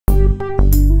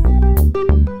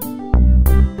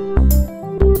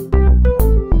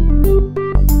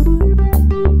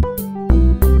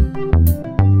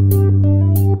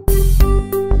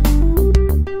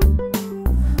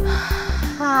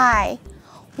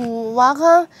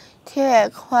Welcome to a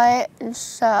quiet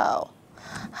show.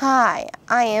 Hi,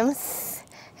 I am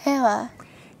Sarah.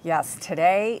 Yes,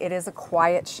 today it is a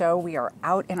quiet show. We are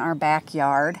out in our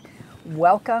backyard.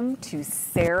 Welcome to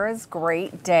Sarah's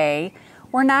Great Day.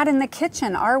 We're not in the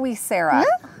kitchen, are we, Sarah?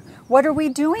 No. What are we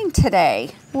doing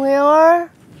today? We're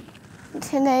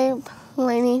today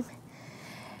planting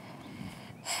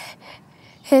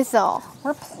basil.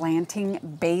 We're planting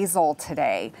basil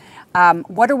today.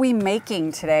 What are we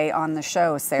making today on the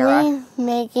show, Sarah? We're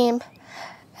making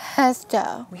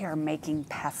pesto. We are making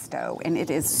pesto, and it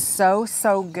is so,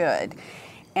 so good.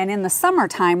 And in the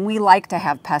summertime, we like to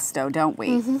have pesto, don't we?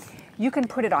 Mm-hmm. You can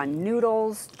put it on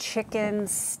noodles, chicken,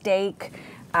 steak.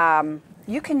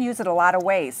 You can use it a lot of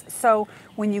ways. So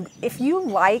if you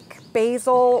like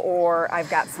basil, or I've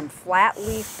got some flat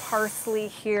leaf parsley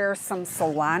here, some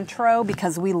cilantro,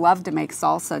 because we love to make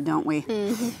salsa, don't we?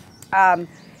 Mm-hmm.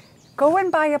 Go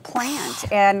and buy a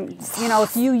plant. And, you know,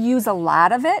 if you use a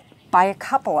lot of it, buy a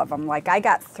couple of them. Like I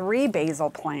got 3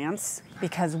 basil plants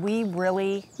because we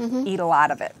really eat a lot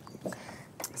of it.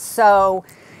 So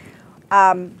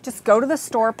just go to the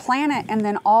store, plant it, and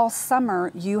then all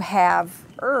summer you have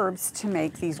herbs to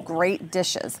make these great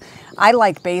dishes. I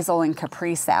like basil and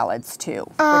capri salads too,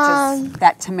 which is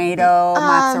that tomato,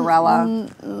 mozzarella,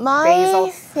 my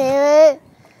favorite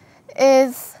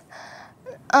is,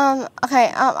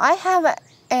 I have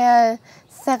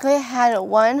had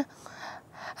one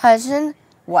question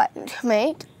to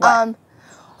make. What?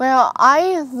 Well,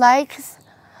 I like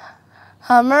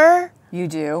summer. You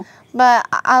do? But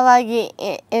I like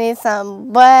eating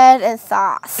some bread and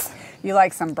sauce. You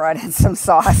like some bread and some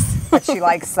sauce, but you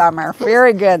like summer.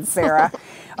 Very good, Sarah.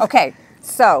 Okay,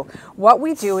 so what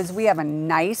we do is we have a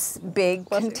nice big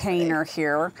container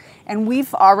here, and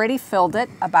we've already filled it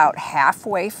about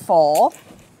halfway full.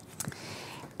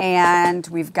 And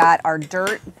we've got our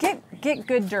dirt. Get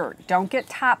good dirt. Don't get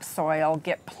topsoil,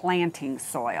 get planting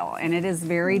soil. And it is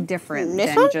very different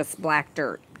than just black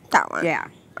dirt. That one? Yeah,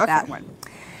 okay. That one.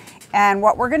 And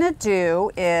what we're gonna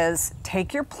do is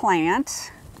take your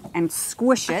plant and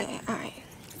squish it. Okay, all right.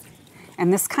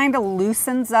 And this kind of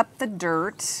loosens up the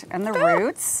dirt and the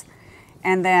roots.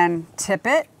 And then tip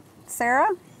it, Sarah,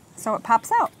 so it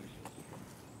pops out.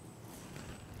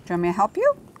 Do you want me to help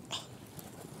you?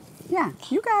 Yeah,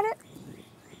 you got it.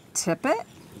 Tip it.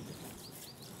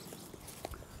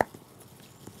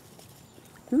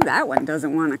 Ooh, that one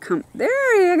doesn't want to come.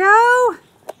 There you go.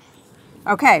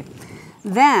 Okay,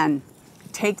 then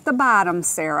take the bottom,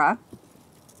 Sarah.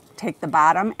 Take the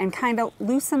bottom and kind of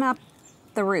loosen up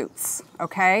the roots,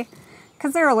 okay?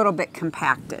 Because they're a little bit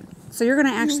compacted. So you're going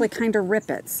to actually kind of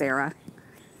rip it, Sarah.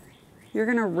 You're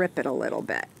going to rip it a little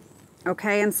bit,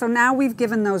 okay? And so now we've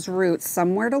given those roots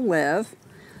somewhere to live.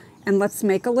 And let's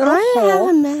make a little hole. I have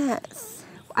a mess.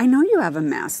 I know you have a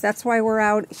mess. That's why we're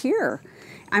out here.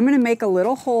 I'm going to make a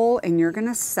little hole, and you're going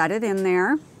to set it in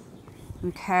there,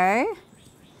 okay?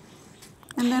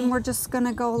 And then we're just going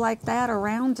to go like that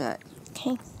around it.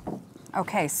 Okay.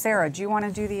 Okay, Sarah, do you want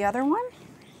to do the other one?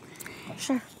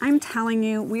 Sure. I'm telling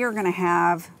you, we are going to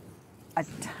have a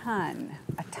ton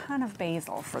of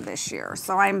basil for this year.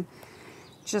 So I'm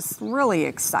just really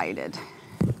excited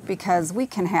because we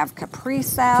can have capri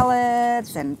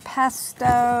salads and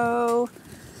pesto.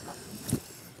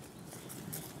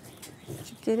 Did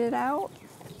you get it out?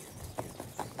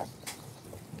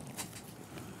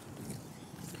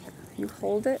 You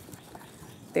hold it.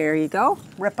 There you go.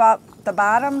 Rip up the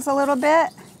bottoms a little bit.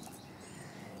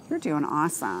 You're doing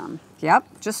awesome.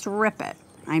 Yep, just rip it.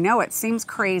 I know it seems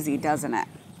crazy, doesn't it?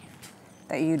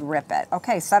 That you'd rip it.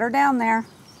 Okay, set her down there.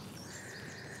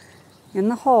 In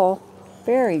the hole.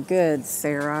 Very good,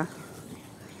 Sarah.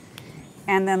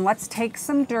 And then let's take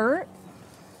some dirt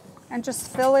and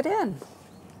just fill it in.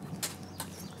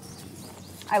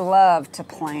 I love to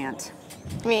plant.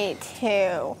 Me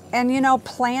too. And you know,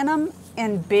 plant them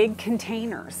in big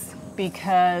containers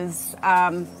because,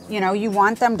 you know, you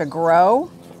want them to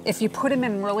grow. If you put them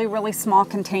in really, really small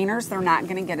containers, they're not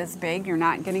going to get as big. You're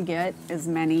not going to get as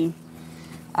many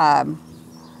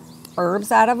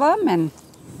herbs out of them.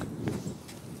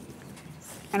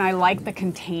 And I like the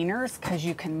containers because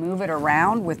you can move it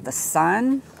around with the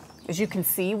sun. As you can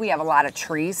see, we have a lot of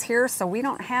trees here, so we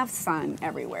don't have sun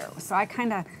everywhere. So I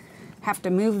kind of have to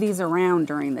move these around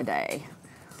during the day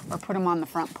or put them on the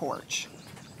front porch.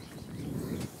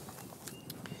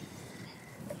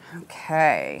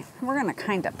 Okay, we're gonna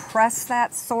kind of press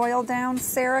that soil down.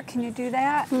 Sarah, can you do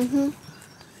that? Mm-hmm.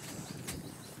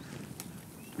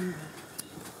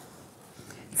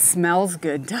 Smells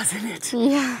good, doesn't it?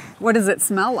 Yeah. What does it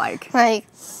smell like? Like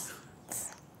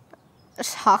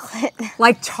chocolate.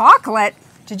 Like chocolate?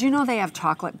 Did you know they have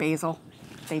chocolate basil?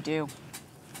 They do.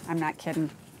 I'm not kidding.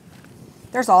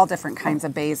 There's all different kinds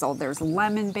of basil. There's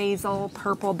lemon basil,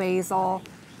 purple basil.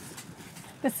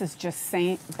 This is just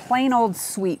plain old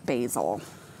sweet basil,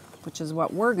 which is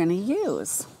what we're gonna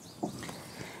use.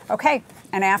 Okay,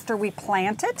 and after we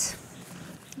plant it,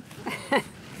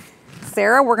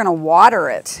 Sarah, we're gonna water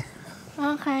it.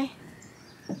 Okay.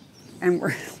 And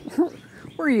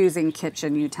we're using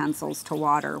kitchen utensils to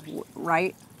water,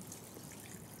 right?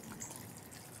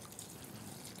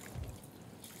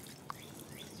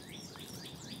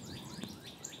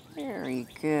 Very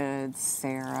good,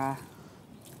 Sarah.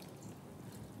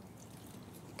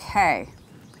 Okay,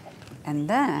 and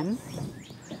then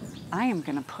I am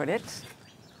gonna put it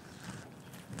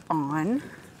on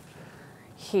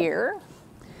here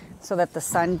so that the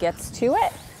sun gets to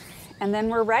it, and then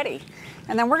we're ready.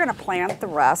 And then we're gonna plant the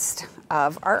rest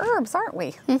of our herbs, aren't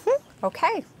we? Mm-hmm.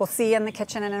 Okay, we'll see you in the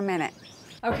kitchen in a minute.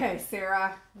 Okay,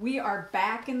 Sarah, we are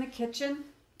back in the kitchen.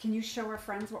 Can you show our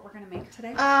friends what we're gonna make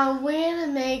today? We're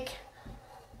gonna make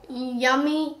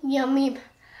yummy, yummy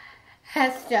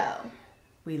pesto.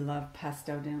 We love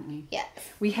pesto, didn't we? Yes.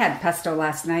 We had pesto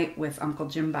last night with Uncle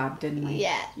Jim Bob, didn't we?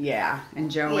 Yeah. Yeah, and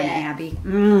Joe Yeah. and Abby.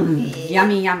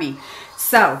 Yummy, yummy.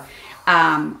 So,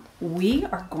 we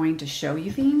are going to show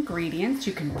you the ingredients.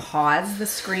 You can pause the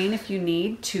screen if you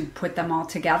need to put them all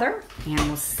together, and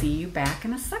we'll see you back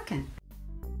in a second.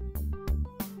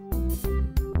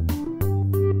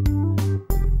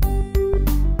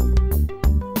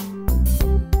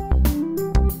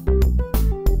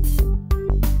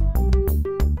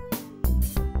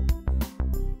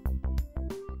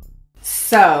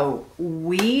 So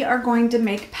we are going to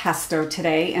make pesto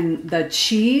today, and the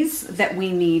cheese that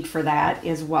we need for that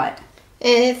is what?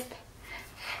 It's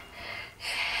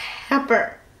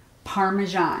pepper.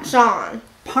 Parmesan. Sean.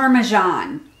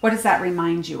 Parmesan. What does that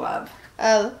remind you of?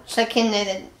 Chicken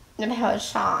and the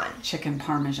Parmesan. Chicken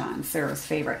Parmesan, Sarah's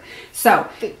favorite. So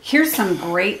here's some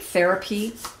great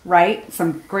therapy, right?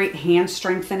 Some great hand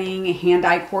strengthening,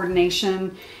 hand-eye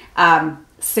coordination.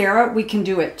 Sarah, we can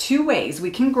do it two ways.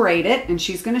 We can grate it, and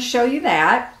she's going to show you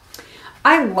that.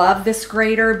 I love this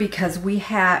grater because we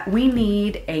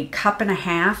need 1.5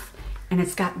 cups, and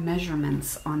it's got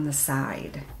measurements on the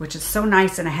side, which is so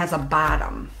nice, and it has a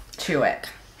bottom to it.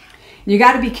 You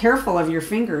got to be careful of your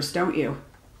fingers, don't you?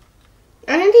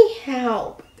 I need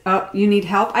help. Oh, you need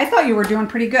help? I thought you were doing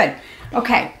pretty good.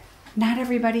 Okay, not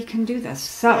everybody can do this,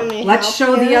 so let's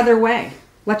show the other way.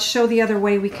 Let's show the other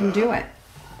way we can do it.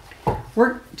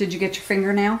 Did you get your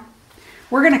fingernail?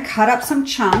 We're going to cut up some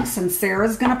chunks, and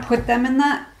Sarah's going to put them in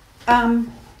the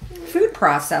food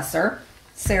processor.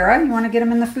 Sarah, you want to get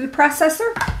them in the food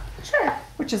processor? Sure.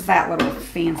 Which is that little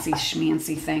fancy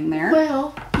schmancy thing there.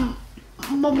 Well,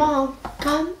 my mom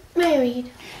got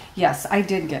married. Yes, I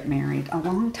did get married a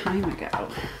long time ago.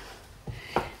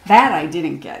 That I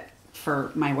didn't get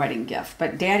for my wedding gift,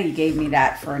 but Daddy gave me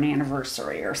that for an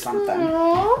anniversary or something.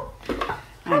 Aww.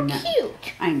 How know.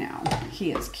 cute. I know.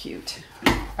 He is cute.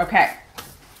 Okay.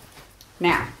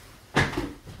 Now,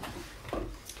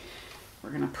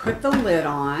 we're going to put the lid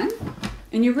on.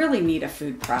 And you really need a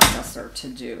food processor to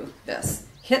do this.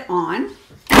 Hit on.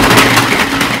 Oh,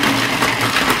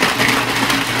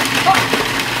 you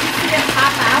see it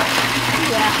pop out?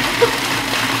 Yeah.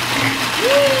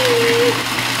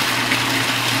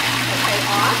 Okay,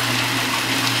 off.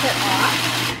 Hit off.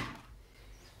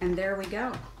 And there we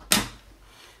go.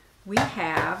 We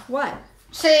have what?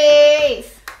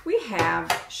 Cheese. We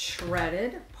have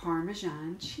shredded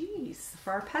Parmesan cheese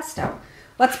for our pesto.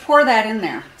 Let's pour that in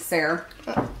there, Sarah.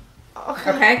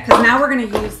 Okay, because now we're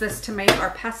going to use this to make our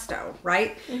pesto,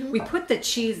 right? We put the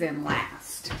cheese in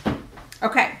last.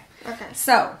 Okay.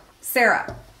 So,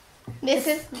 Sarah. This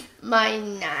is my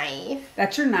knife.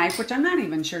 That's your knife, which I'm not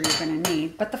even sure you're going to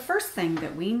need. But the first thing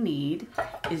that we need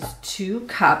is 2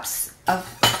 cups of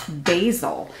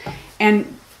basil.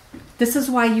 And this is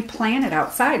why you plant it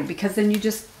outside, because then you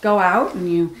just go out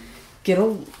and you get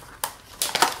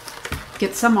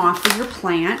some off of your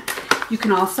plant. You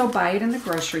can also buy it in the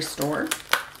grocery store,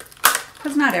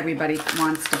 because not everybody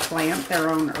wants to plant their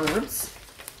own herbs.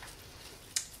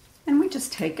 And we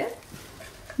just take it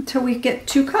until we get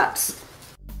 2 cups.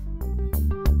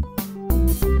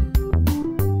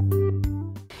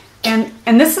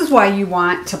 And this is why you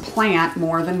want to plant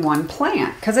more than one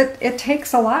plant, because it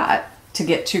takes a lot to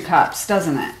get 2 cups,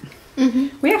 doesn't it?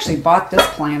 We actually bought this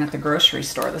plant at the grocery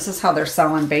store. This is how they're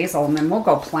selling basil, and then we'll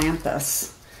go plant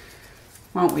this.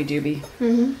 Won't we, Doobie?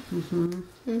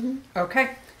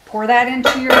 Okay, pour that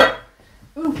into your,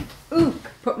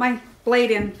 put my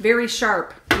blade in very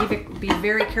sharp. Be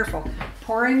very careful.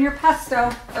 Pour in your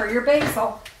pesto or your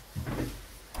basil.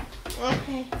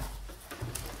 Okay.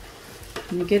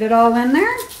 You get it all in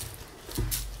there.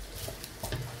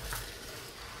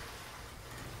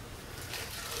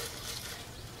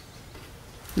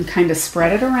 And kind of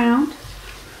spread it around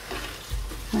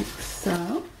like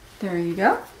so. There you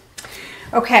go.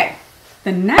 Okay,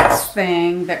 the next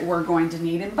thing that we're going to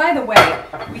need, and by the way,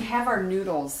 we have our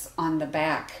noodles on the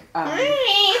back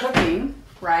cooking,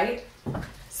 right?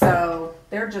 So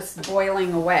they're just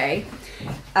boiling away.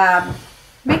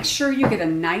 Make sure you get a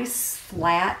nice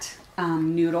flat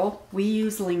noodle. We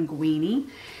use linguine,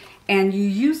 and you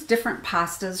use different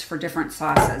pastas for different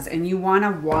sauces, and you want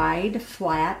a wide,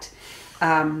 flat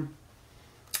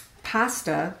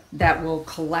pasta that will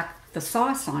collect the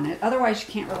sauce on it. Otherwise, you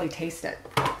can't really taste it,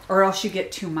 or else you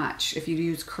get too much if you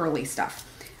use curly stuff.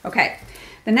 Okay,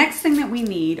 the next thing that we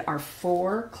need are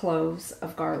 4 cloves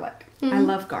of garlic. I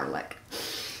love garlic.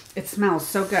 It smells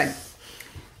so good.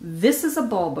 This is a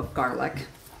bulb of garlic,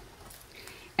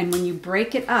 and when you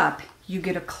break it up, you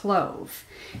get a clove.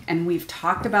 And we've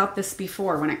talked about this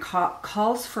before. When it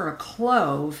calls for a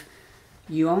clove,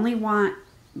 you only want,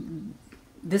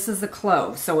 this is a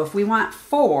clove. So if we want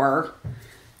 4,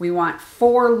 we want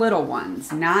 4 little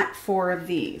ones, not 4 of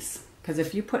these. Because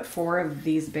if you put 4 of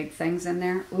these big things in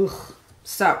there, ugh.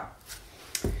 So,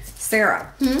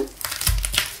 Sarah,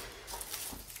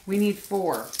 we need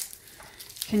 4.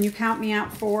 Can you count me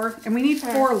out 4? And we need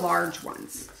 4 large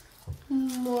ones.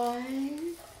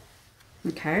 1,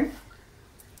 Okay.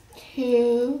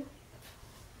 2,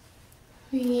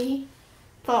 3,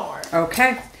 4.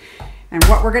 Okay. And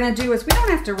what we're going to do is, we don't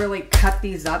have to really cut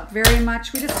these up very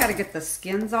much. We just got to get the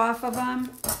skins off of them.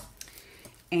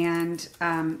 And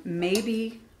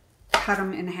maybe cut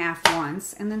them in half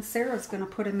once. And then Sarah's going to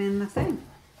put them in the thing.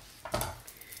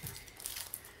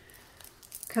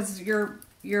 Because your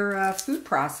food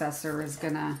processor is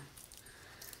gonna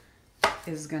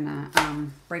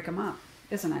break them up,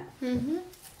 isn't it? Mm-hmm.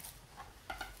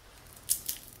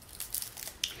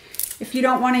 If you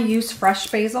don't want to use fresh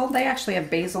basil, they actually have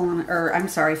basil,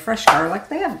 fresh garlic.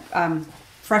 They have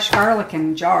fresh garlic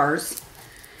in jars.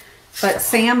 But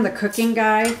Sam, the cooking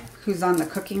guy, who's on the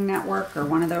Cooking Network or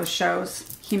one of those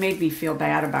shows, he made me feel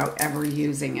bad about ever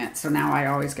using it. So now I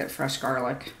always get fresh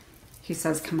garlic. He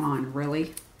says, come on,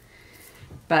 really?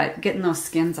 But getting those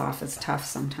skins off is tough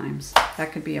sometimes.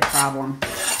 That could be a problem.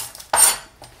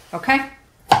 Okay,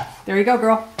 there you go,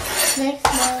 girl. Thanks,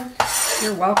 Mom.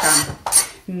 You're welcome.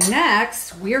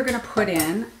 Next, we are going to put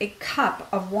in a cup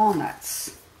of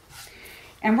walnuts.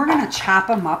 And we're going to chop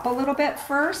them up a little bit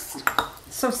first.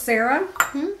 So, Sarah,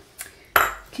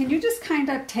 can you just kind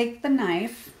of take the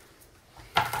knife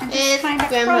and just kind of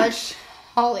crush?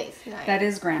 Holly's knife. That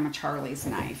is Grandma Charlie's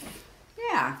knife.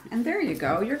 Yeah, and there you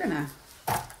go. You're going to...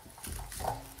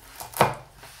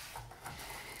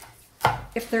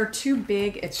 If they're too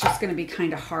big, it's just going to be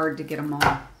kind of hard to get them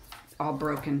all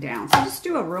broken down. So just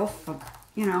do a real,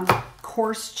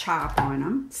 coarse chop on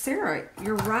them. Sarah,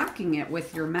 you're rocking it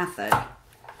with your method.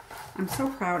 I'm so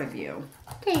proud of you.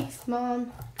 Thanks,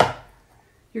 Mom.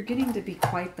 You're getting to be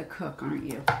quite the cook, aren't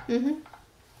you? Mm-hmm.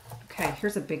 Okay,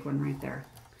 here's a big one right there.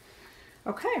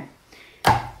 Okay.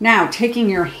 Now, taking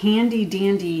your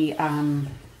handy-dandy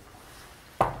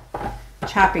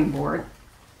chopping board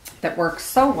that works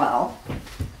so well.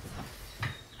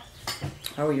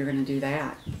 Oh, you're going to do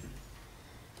that.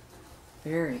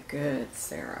 Very good,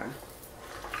 Sarah.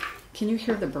 Can you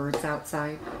hear the birds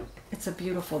outside? It's a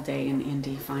beautiful day in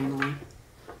Indy, finally,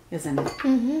 isn't it?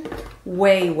 Mm-hmm.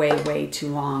 Way, way, way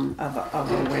too long of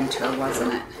a winter,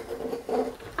 wasn't it?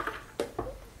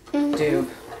 Mm-hmm. Dude.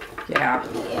 Yeah.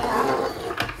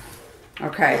 Yeah.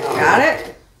 Okay, got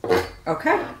it?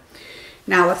 Okay.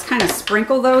 Now let's kind of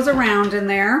sprinkle those around in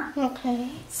there. Okay.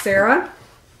 Sarah,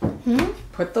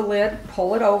 put the lid,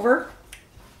 pull it over.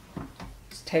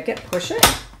 Just take it, push it.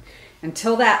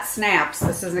 Until that snaps,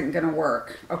 this isn't going to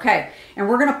work. Okay, and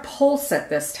we're going to pulse it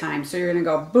this time. So you're going to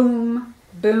go boom,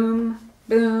 boom,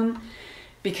 boom.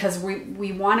 Because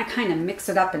we want to kind of mix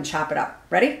it up and chop it up.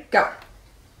 Ready? Go.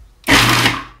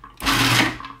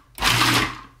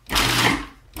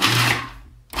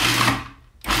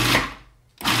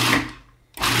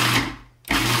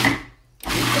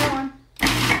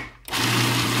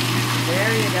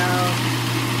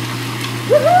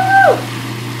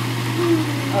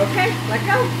 Okay, let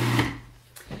go.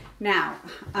 Now,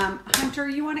 Hunter,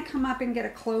 you want to come up and get a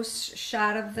close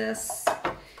shot of this?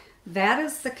 That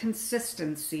is the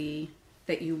consistency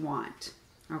that you want,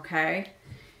 okay?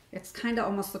 It's kind of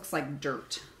almost looks like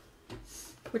dirt,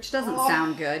 which doesn't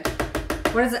sound good.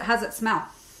 What is it? How's it smell?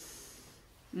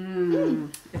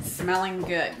 It's smelling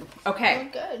good. Okay. Oh,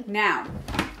 good. Now,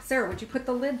 Sarah, would you put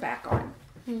the lid back on?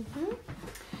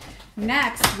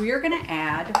 Next, we are going to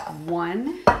add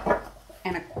 1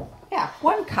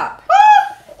 cup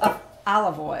of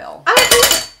olive oil.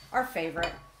 Our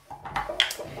favorite.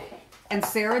 And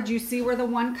Sarah, do you see where the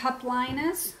 1 cup line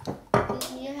is?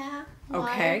 Yeah.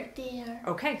 Okay. Right there.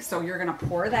 Okay, so you're going to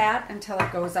pour that until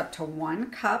it goes up to 1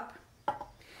 cup.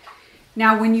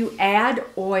 Now, when you add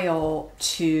oil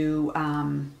to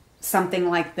something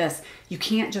like this, you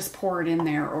can't just pour it in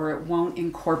there or it won't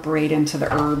incorporate into the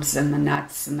herbs and the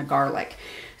nuts and the garlic.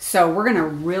 So we're going to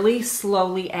really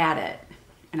slowly add it.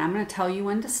 And I'm going to tell you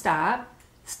when to stop.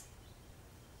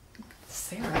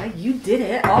 Sarah, you did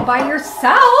it all by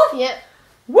yourself. Yep.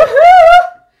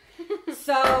 Woohoo!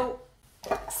 So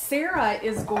Sarah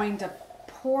is going to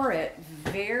pour it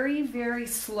very, very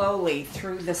slowly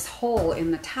through this hole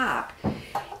in the top.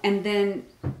 And then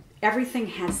everything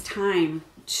has time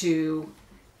to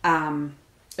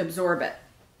absorb it.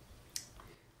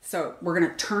 So we're going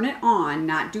to turn it on,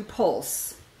 not do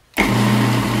pulse.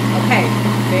 Okay,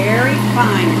 very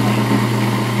finely.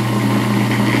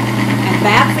 And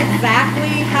that's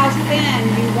exactly how thin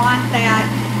you want that.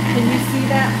 Can you see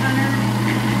that, Hunter?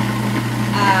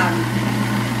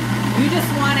 You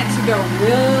just want it to go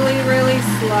really, really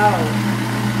slow.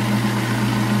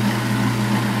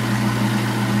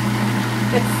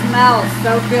 It smells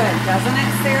so good, doesn't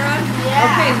it, Sarah? Yeah.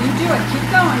 Okay, you do it. Keep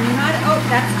going. You're not, oh,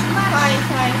 that's too much.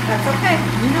 Sorry. That's okay.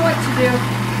 You know what to do.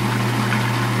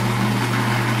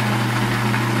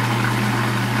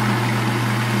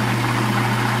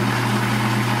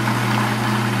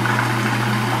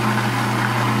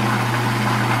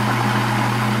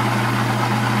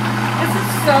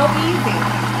 So easy,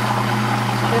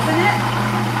 isn't it?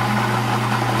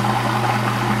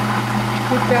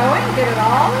 Keep going, get it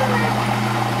all in there.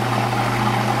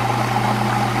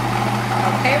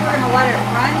 Okay, we're going to let it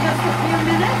run just a few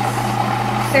minutes.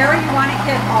 Sarah, you want to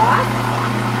get off?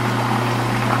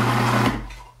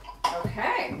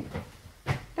 Okay.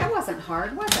 That wasn't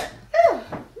hard, was it?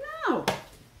 No.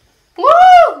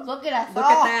 Woo! Look at us. Look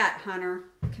at that, Hunter.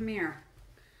 Come here.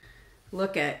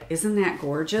 Look at, isn't that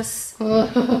gorgeous?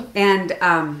 And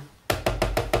I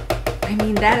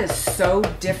mean, that is so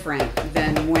different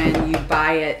than when you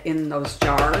buy it in those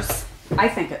jars. I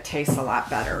think it tastes a lot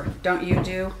better. Don't you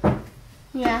do?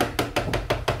 Yeah.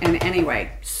 And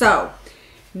anyway, so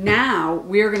now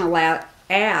we're going to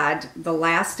add the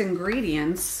last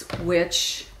ingredients,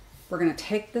 which we're going to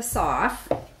take this off.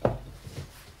 Let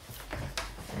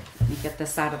me get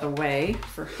this out of the way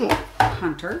for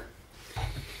Hunter.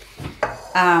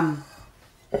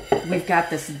 We've got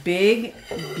this big,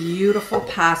 beautiful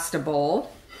pasta bowl,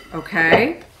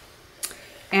 okay?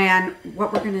 And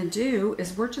what we're going to do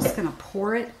is we're just going to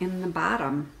pour it in the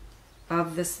bottom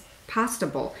of this pasta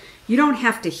bowl. You don't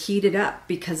have to heat it up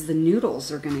because the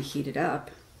noodles are going to heat it up,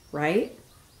 right?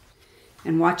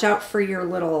 And watch out for your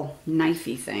little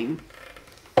knifey thing.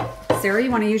 Sarah, you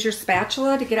want to use your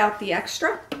spatula to get out the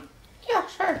extra? Yeah,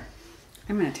 sure.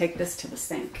 I'm going to take this to the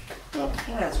sink.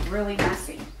 Okay. That's really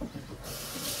messy.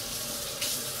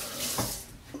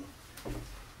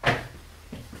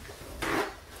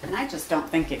 And I just don't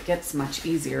think it gets much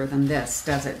easier than this,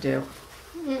 does it, Do?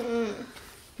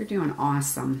 You're doing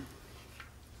awesome.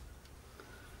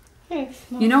 Thanks,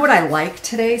 Mom. You know what I like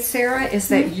today, Sarah, is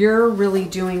that you're really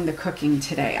doing the cooking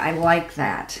today. I like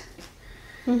that.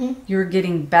 You're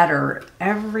getting better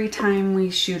every time we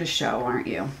shoot a show, aren't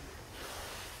you?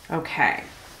 Okay.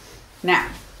 Now,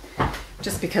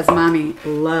 just because Mommy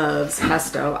loves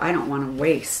pesto, I don't want to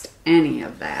waste any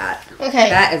of that. Okay.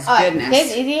 That is goodness.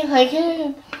 It's easy. Like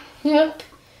you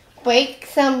bake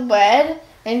some bread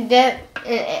and dip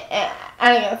I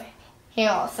don't know,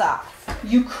 halo sauce.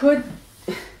 You could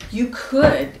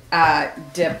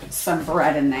dip some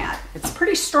bread in that. It's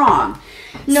pretty strong.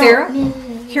 No. Sarah,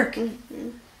 here.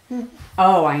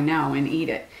 Oh, I know, and eat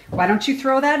it. Why don't you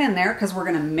throw that in there? Because we're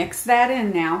going to mix that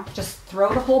in now. Just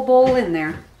throw the whole bowl in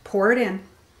there. Pour it in.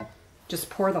 Just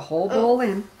pour the whole bowl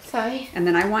in. Sorry. And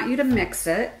then I want you to mix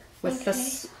it with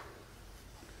this.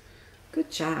 Good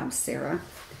job, Sarah.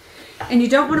 And you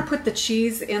don't want to put the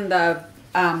cheese in the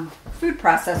food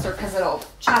processor because it'll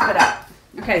chop it up.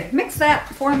 Okay, mix that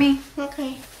for me.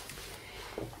 Okay.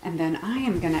 And then I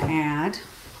am going to add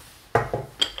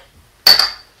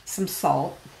some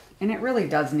salt. And it really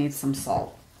does need some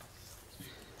salt.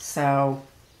 So,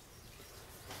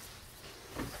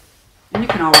 and you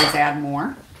can always add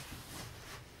more.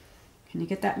 Can you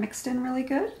get that mixed in really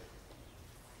good?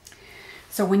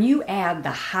 So when you add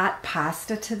the hot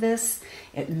pasta to this,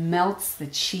 it melts the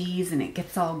cheese and it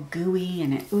gets all gooey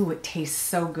and it tastes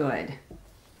so good.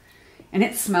 And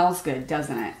it smells good,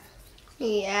 doesn't it?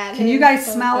 Yeah. Can you guys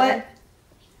smell it?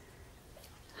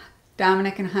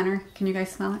 Dominic and Hunter, can you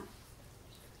guys smell it?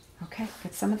 Okay,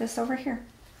 get some of this over here.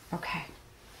 Okay.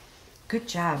 Good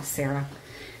job, Sarah.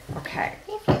 Okay.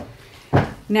 Thank you.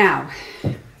 Now,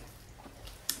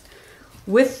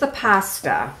 with the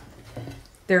pasta,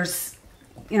 there's,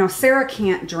 you know, Sarah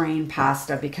can't drain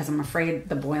pasta because I'm afraid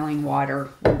the boiling water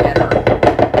will get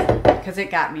her. Because it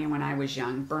got me when I was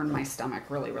young, burned my stomach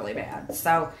really, really bad.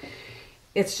 So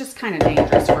it's just kind of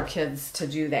dangerous for kids to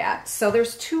do that. So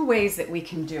there's two ways that we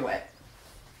can do it.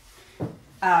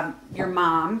 Your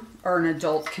mom or an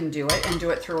adult can do it and do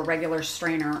it through a regular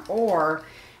strainer, or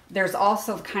there's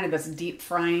also kind of this deep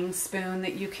frying spoon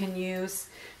that you can use.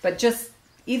 But just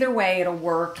either way, it'll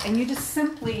work. And you just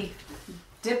simply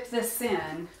dip this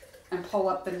in and pull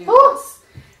up the noodles.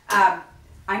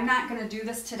 I'm not going to do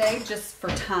this today just for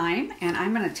time, and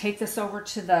I'm going to take this over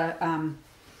to the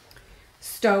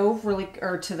stove,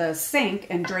 or to the sink,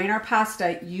 and drain our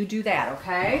pasta. You do that,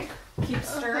 okay? Keep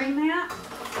stirring that.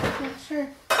 Yeah, sure.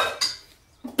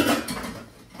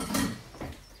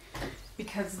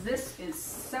 Because this is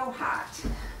so hot.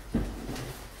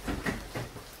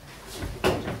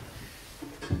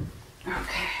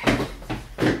 Okay.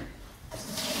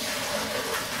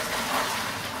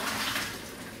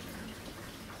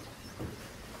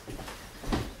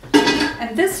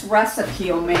 And this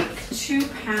recipe will make 2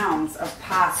 pounds of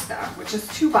pasta, which is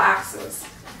 2 boxes.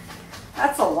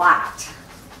 That's a lot.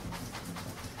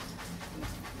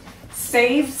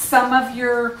 Save some of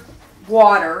your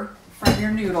water from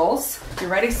your noodles. You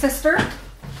ready, sister?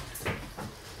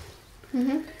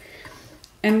 Mm-hmm.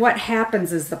 And what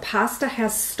happens is the pasta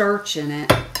has starch in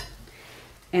it,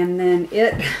 and then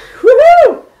it,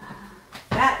 woohoo!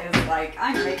 That is like,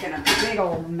 I'm making a big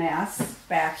old mess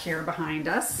back here behind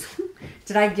us.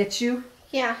 Did I get you?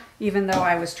 Yeah. Even though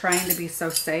I was trying to be so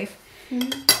safe.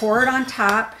 Mm-hmm. Pour it on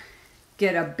top.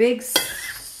 Get a big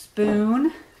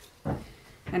spoon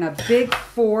and a big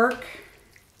fork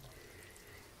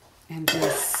and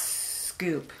just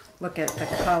scoop. Look at the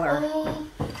color.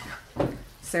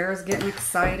 Sarah's getting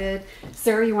excited.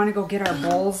 Sarah, you want to go get our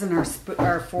bowls and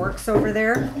our forks over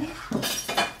there?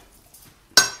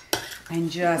 And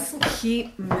just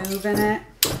keep moving it.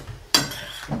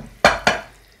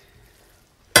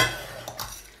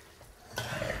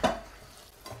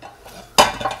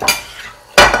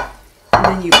 And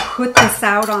then you put this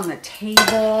out on the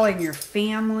table and your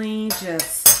family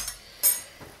just,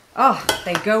 oh,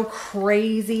 they go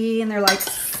crazy and they're like,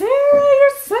 Sarah,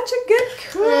 you're such a good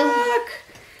cook.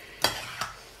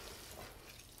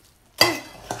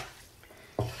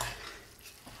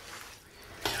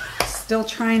 Still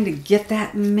trying to get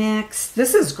that mix.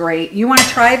 This is great. You want to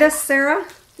try this, Sarah?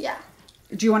 Yeah.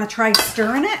 Do you want to try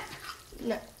stirring it?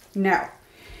 No. No.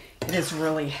 It is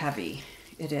really heavy.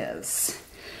 It is.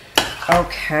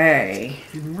 Okay.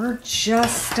 And we're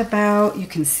just about, you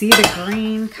can see the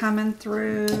green coming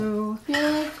through.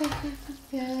 Yeah.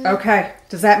 Okay.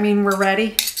 Does that mean we're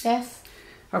ready? Yes.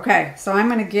 Okay. So I'm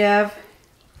going to give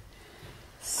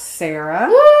Sarah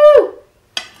Woo!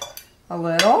 a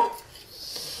little.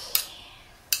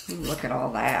 Ooh, look at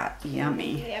all that.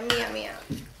 Yummy. Yummy, yummy,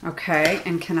 yummy. Okay.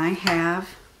 And can I have...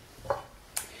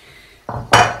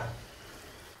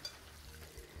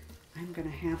 I'm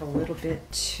going to have a little bit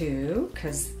too,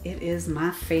 because it is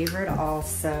my favorite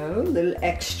also. A little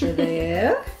extra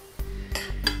there.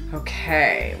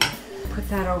 Okay. Put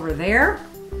that over there.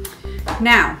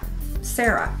 Now,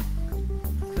 Sarah,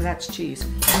 because that's cheese.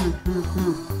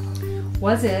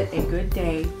 Was it a good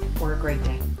day or a great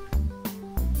day?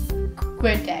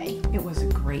 Great day. It was a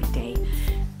great day.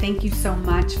 Thank you so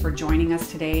much for joining us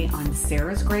today on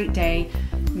Sarah's Great Day.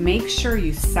 Make sure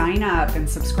you sign up and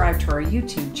subscribe to our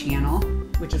YouTube channel,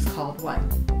 which is called what?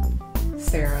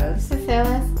 Sarah's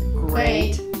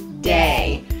Great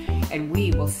Day. And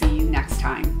we will see you next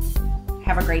time.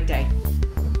 Have a great day.